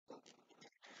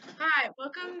Hi,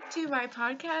 welcome to my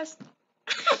podcast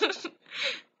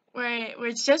where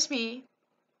it's just me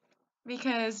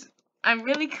because I'm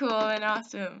really cool and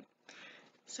awesome.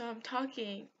 So I'm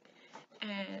talking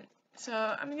and so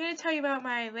I'm gonna tell you about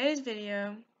my latest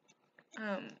video,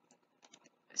 um,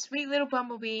 Sweet Little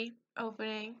Bumblebee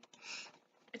opening.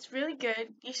 It's really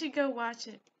good. You should go watch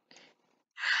it.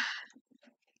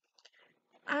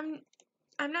 I'm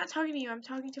I'm not talking to you. I'm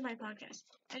talking to my podcast.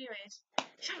 Anyways,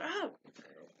 shut up.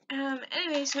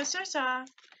 Anyway, so it starts off.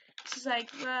 She's like,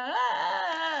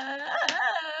 "Whoa,"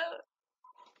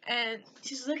 and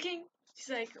she's looking. She's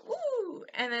like, "Ooh,"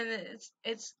 and then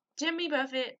it's Jimmy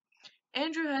Buffett,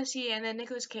 Andrew Hussey, and then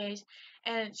Nicolas Cage,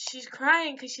 and she's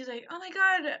crying because she's like, "Oh my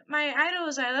God, my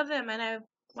idols! I love them, and I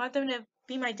want them to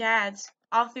be my dads,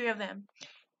 all three of them."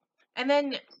 And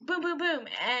then boom, boom, boom,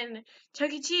 and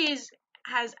Chuck E. Cheese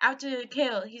has out to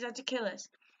kill. He's out to kill us,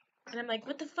 and I'm like,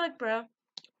 "What the fuck, bro?"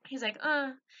 He's like,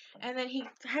 and then he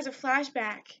has a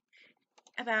flashback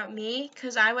about me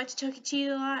because I went to Chuck E. Cheese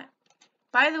a lot.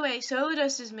 By the way,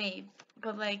 Solodust'S is made,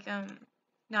 but like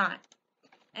not.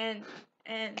 And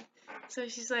and so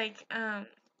she's like,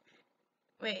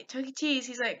 wait, Chuck E. Cheese,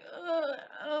 he's like,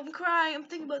 I'm crying, I'm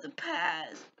thinking about the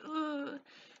past. Ugh.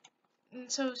 And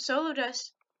so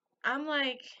Solodust, I'm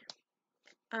like,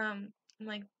 I'm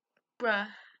like, bruh.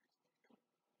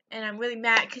 And I'm really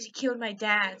mad because he killed my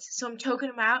dads. So I'm choking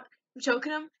him out. I'm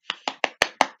choking him.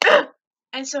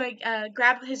 And so I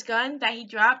grabbed his gun that he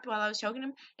dropped while I was choking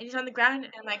him, and he's on the ground,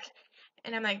 and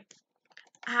I'm like,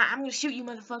 I'm gonna shoot you,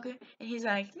 motherfucker. And he's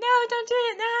like, no, don't do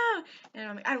it, no. And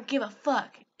I'm like, I don't give a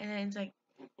fuck. And then it's like,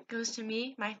 goes to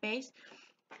me, my face,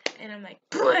 and I'm like,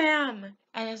 bam,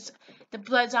 and the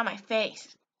blood's on my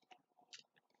face,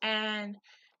 and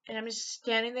I'm just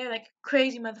standing there like a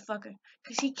crazy motherfucker,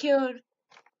 cause he killed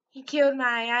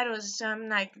my idols, so I'm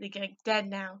like dead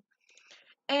now,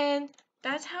 and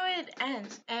that's how it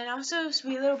ends. And also,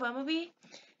 Sweet Little Bumblebee,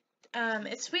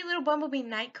 it's Sweet Little Bumblebee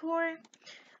Nightcore.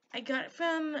 I got it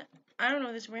from, I don't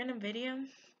know, this random video,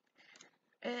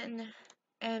 and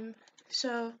and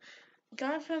so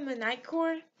got it from the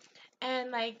Nightcore,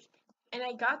 and I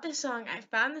got this song. I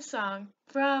found the song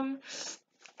from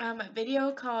a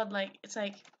video called it's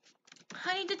like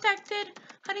Honey Detected,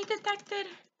 Honey Detected,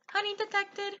 Honey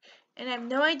Detected, and I have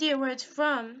no idea where it's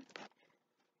from,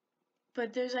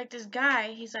 but there's like this guy.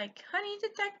 He's like Honey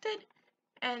Detected,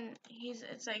 and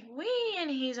it's like and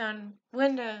he's on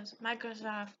Windows,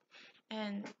 Microsoft,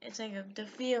 and it's like the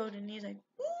field, and he's like,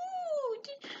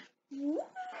 ooh,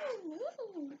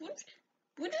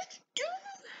 what did you do?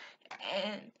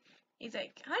 And he's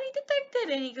like, honey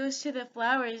detected, and he goes to the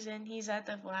flowers, and he's at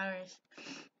the flowers.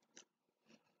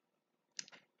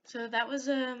 So that was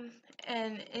an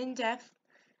in-depth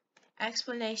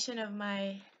explanation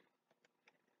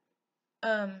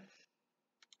um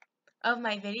of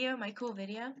my video, my cool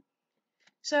video.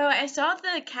 So I saw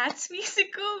the Cats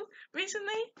musical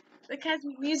recently, the Cats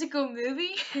musical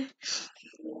movie.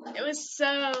 It was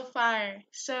so fire,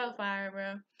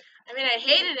 bro. I mean, I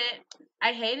hated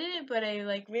it, but I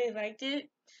really liked it.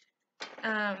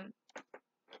 Um,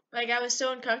 I was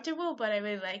so uncomfortable, but I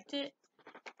really liked it.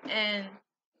 And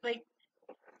like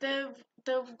the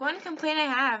one complaint I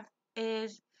have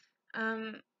is,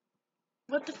 um,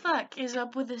 what the fuck is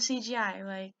up with the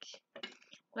CGI?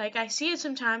 I see it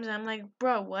sometimes, and I'm like,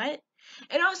 bro, what?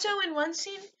 And also in one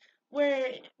scene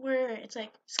where it's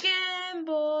like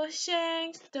Skimble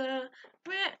Shanks the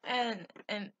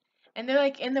and they're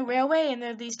like in the railway, and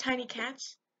they're these tiny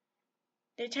cats.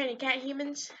 They're tiny cat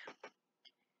humans.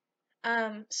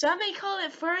 Some may call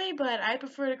it furry, but I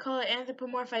prefer to call it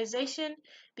anthropomorphization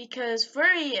because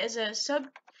furry is a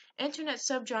internet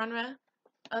subgenre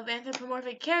of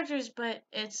anthropomorphic characters, but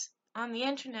it's on the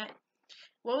internet.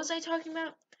 What was I talking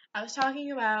about? I was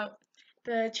talking about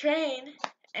the train,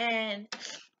 and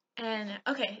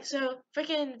okay, so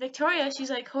freaking Victoria, she's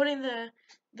like holding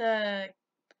the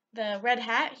red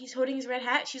hat. He's holding his red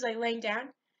hat. She's like laying down.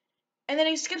 And then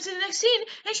it skips to the next scene,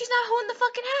 and she's not holding the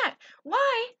fucking hat.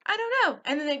 Why? I don't know.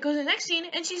 And then it goes to the next scene,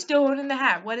 and she's still holding the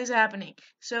hat. What is happening?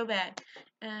 So bad.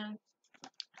 Um,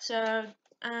 so,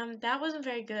 that wasn't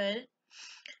very good.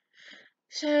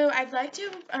 So, I'd like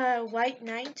to, White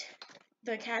Knight,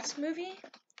 the Cats movie.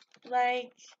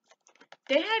 Like,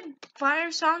 they had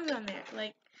fire songs on there.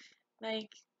 Like,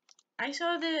 I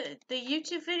saw the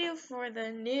YouTube video for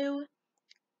the new,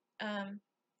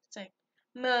 it's like,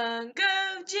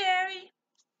 Mungo Jerry.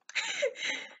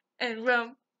 And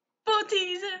Rumble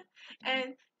Teaser,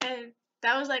 and and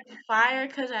that was like fire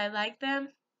because I like them,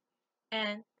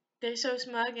 and they're so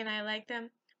smug, and I like them.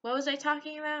 What was I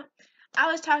talking about?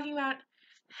 I was talking about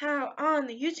how on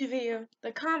the YouTube video,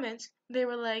 the comments,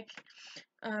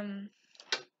 um,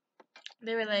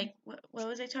 they were like, what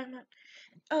was I talking about?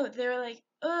 Oh, they were like,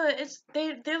 oh,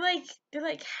 they're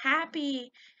like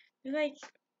happy, they're like,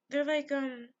 they're like,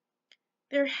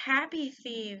 they're happy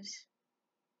thieves.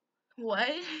 What?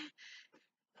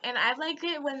 And I liked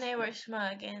it when they were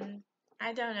smug, and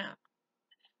I don't know.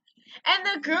 And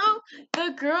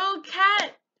the girl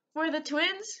cat for the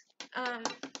twins, um,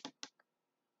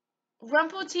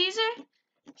 Rumple Teaser,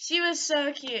 she was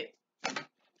so cute.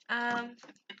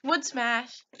 Would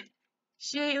smash.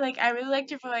 She like I really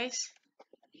liked her voice.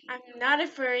 I'm not a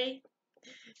furry.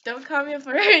 Don't call me a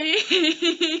furry.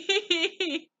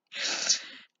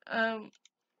 um,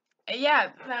 yeah,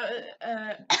 that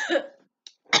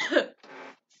was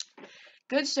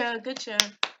good show, good show.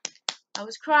 I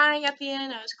was crying at the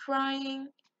end. I was crying.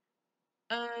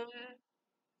 Um,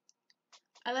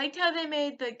 I liked how they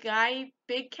made the guy,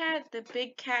 the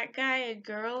big cat guy, a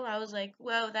girl. I was like,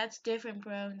 whoa, that's different,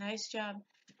 bro. Nice job.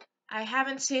 I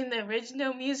haven't seen the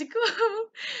original musical,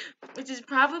 which is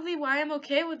probably why I'm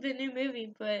okay with the new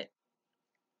movie. But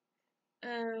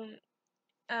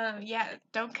um, yeah,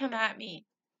 don't come at me,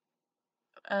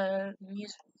 uh,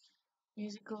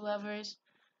 musical lovers.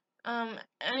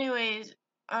 Anyways,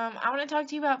 I want to talk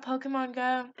to you about Pokemon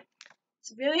Go.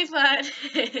 It's really fun.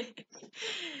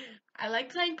 I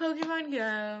like playing Pokemon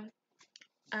Go.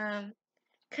 Um,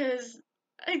 cause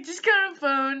I just got a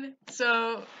phone,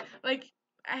 so like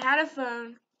I had a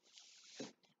phone,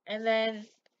 and then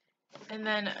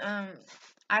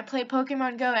I played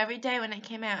Pokemon Go every day when it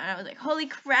came out, and I was like, holy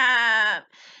crap!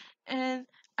 And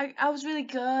I was really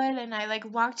good, and I like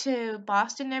walked to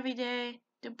Boston every day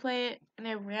to play it, and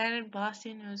I ran in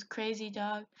Boston. It was crazy,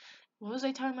 dog. What was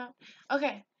I talking about?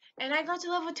 Okay, and I got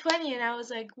to level 20, and I was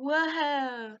like,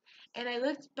 whoa! And I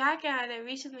looked back at it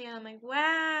recently, and I'm like,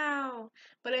 wow!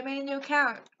 But I made a new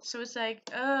account, so it's like,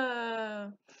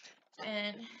 oh,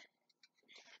 and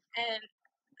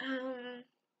and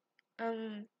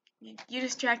um, you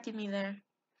distracted me there.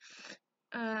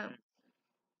 Um,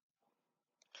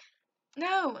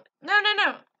 no.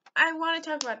 I want to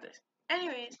talk about this.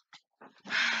 Anyways,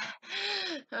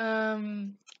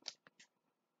 um,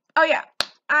 oh yeah,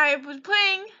 I was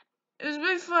playing. It was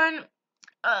really fun.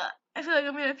 I feel like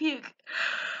I'm gonna puke.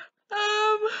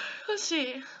 Um, let's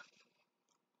see.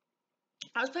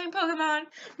 I was playing Pokemon,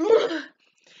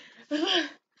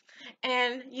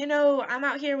 and you know I'm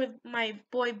out here with my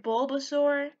boy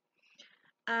Bulbasaur.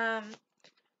 Um,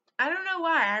 I don't know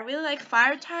why. I really like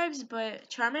fire types, but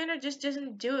Charmander just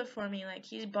doesn't do it for me. Like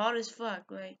he's bald as fuck.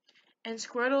 Like, and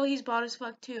Squirtle, he's bald as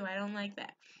fuck too. I don't like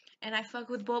that. And I fuck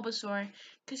with Bulbasaur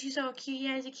because he's so cute. He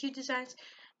has a cute design,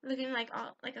 looking like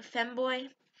like a femboy.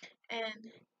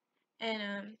 And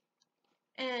and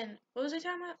and what was I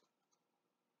talking about?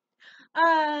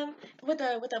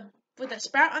 With the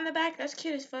sprout on the back. That's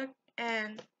cute as fuck.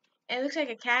 And it looks like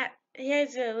a cat. He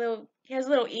has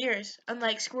little ears,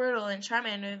 unlike Squirtle and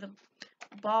Charmander, the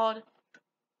bald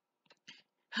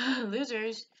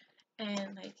losers.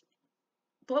 And like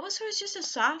Bulbasaur is just a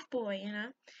soft boy, you know.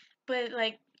 But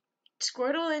like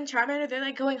Squirtle and Charmander, they're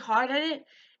like going hard at it.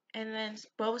 And then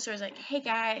Bulbasaur is like, "Hey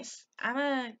guys,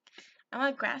 I'm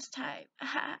a grass type."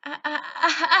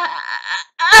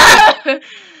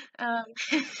 um,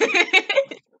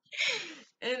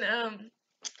 and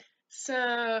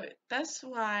so that's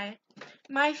why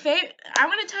my favorite. I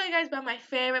want to tell you guys about my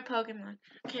favorite Pokemon.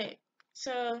 Okay,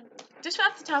 so just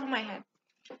off the top of my head,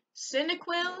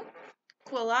 Cyndaquil,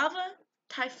 Quilava,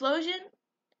 Typhlosion,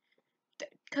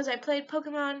 because I played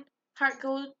Pokemon Heart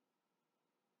Gold.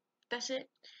 That's it.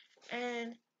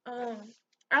 And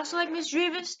I also like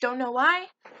Misdreavus. Don't know why.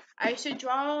 I used to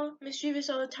draw Misdreavus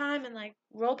all the time and like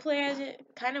roleplay as it.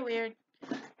 Kind of weird,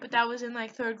 but that was in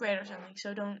like third grade or something.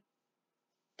 So don't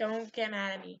get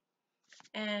mad at me.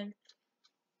 And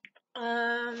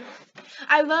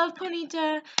I love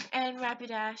Ponyta and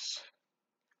Rapidash.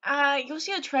 You'll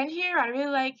see a trend here. I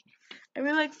really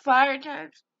like fire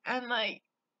types and like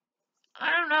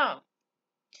I don't know.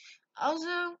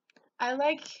 Also, I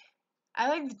like I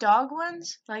like the dog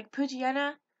ones like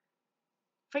Poochyena.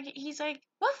 Forget he's like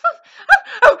woof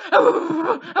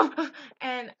woof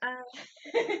and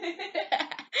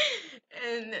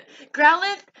and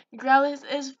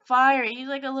Growlithe is fire. He's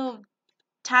like a little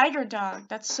tiger dog.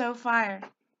 That's so fire.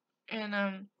 And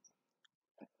um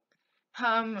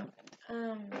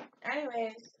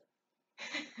anyways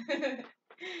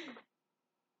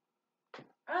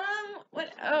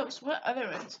what else? What other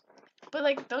ones? But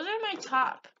like those are my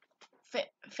top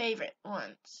favorite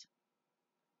ones.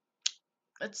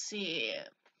 Let's see.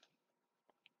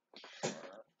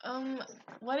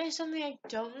 What is something I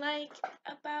don't like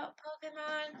about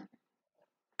Pokemon?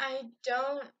 I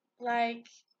don't like,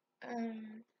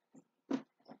 um,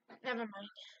 never mind.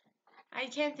 I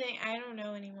can't think, I don't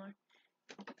know anymore.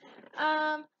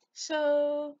 Um,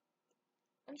 so,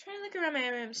 I'm trying to look around my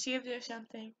room, see if there's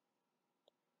something,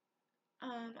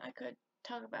 I could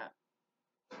talk about.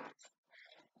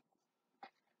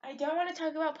 I don't want to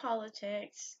talk about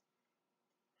politics.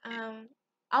 Um,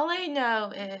 all I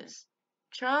know is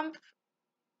Trump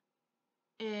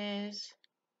is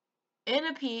in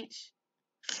a peach,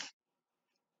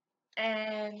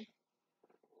 and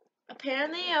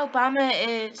apparently Obama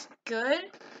is good,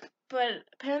 but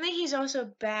apparently he's also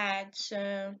bad.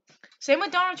 So same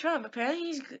with Donald Trump.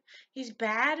 Apparently he's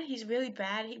bad. He's really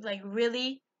bad. He's like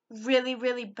really, really,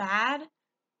 really bad.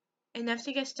 Enough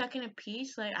to get stuck in a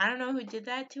piece. Like I don't know who did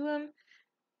that to him,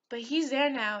 but he's there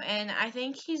now, and I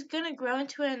think he's gonna grow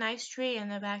into a nice tree in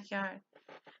the backyard.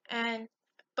 And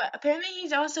but apparently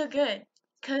he's also good,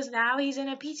 cause now he's in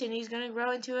a peach and he's gonna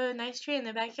grow into a nice tree in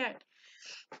the backyard.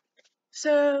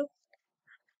 So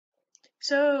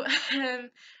so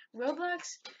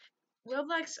Roblox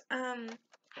Roblox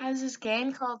has this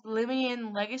game called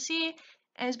Luminian Legacy,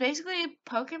 and it's basically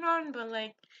Pokemon, but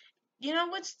like you know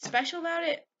what's special about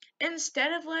it?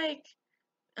 Instead of like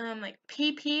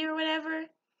PP or whatever,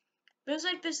 there's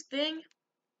like this thing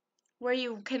where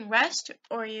you can rest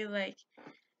or you like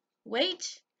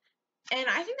wait, and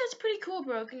I think that's pretty cool,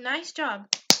 bro. Nice job.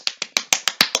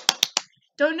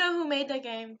 Don't know who made that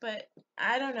game, but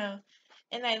I don't know.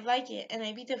 And I like it, and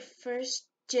I beat the first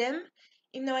gym,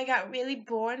 even though I got really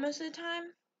bored most of the time.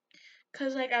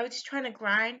 Cause like I was just trying to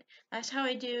grind. That's how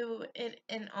I do it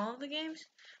in all the games,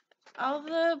 all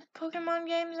the Pokemon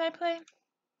games I play.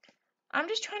 I'm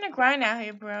just trying to grind out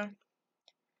here, bro.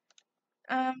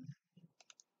 Um,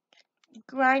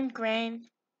 grind.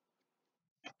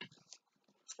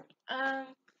 Um,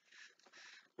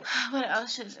 what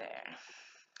else is there?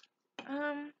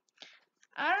 Um,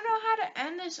 I don't know how to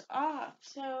end this off.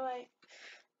 So like,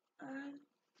 um,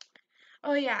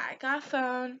 oh yeah, I got a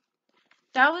phone.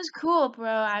 That was cool, bro.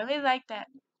 I really liked that.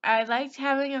 I liked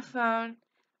having a phone.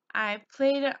 I'm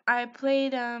playing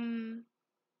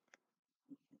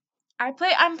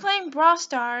Brawl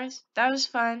Stars. That was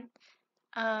fun.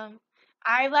 Um,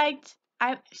 I liked,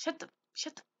 shut the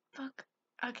fuck,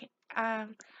 okay, I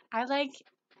like,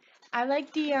 I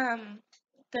like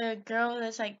the girl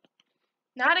that's like,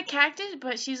 not a cactus,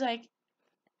 but she's like,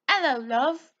 hello,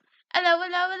 love, hello,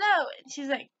 and she's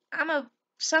like, I'm a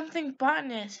something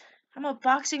botanist, I'm a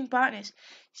boxing botanist,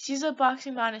 she's a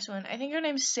boxing botanist one, I think her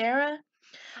name's Sarah.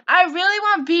 I really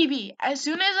want BB. As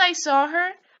soon as I saw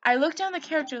her, I looked down the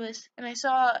character list and I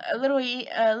saw a little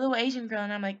Asian girl,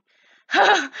 and I'm like,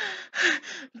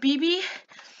 BB,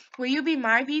 will you be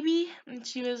my BB? And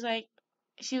she was like,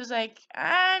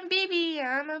 I'm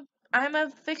BB. I'm a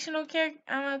fictional character.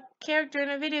 I'm a character in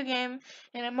a video game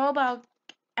in a mobile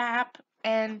app,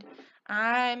 and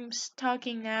I'm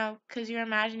talking now because you're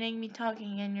imagining me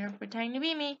talking and you're pretending to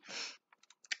be me.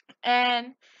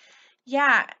 And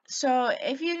yeah, so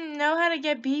if you know how to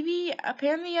get BB,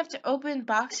 apparently you have to open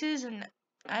boxes, and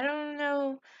I don't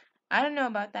know, I don't know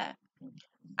about that.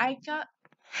 I got,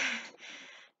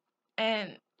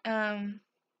 and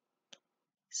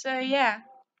so yeah,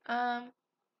 um,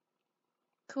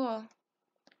 cool.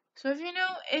 So if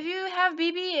you have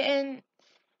BB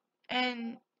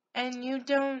and and you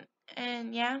don't,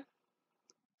 and yeah,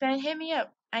 then hit me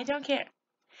up. I don't care.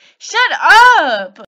 Shut up!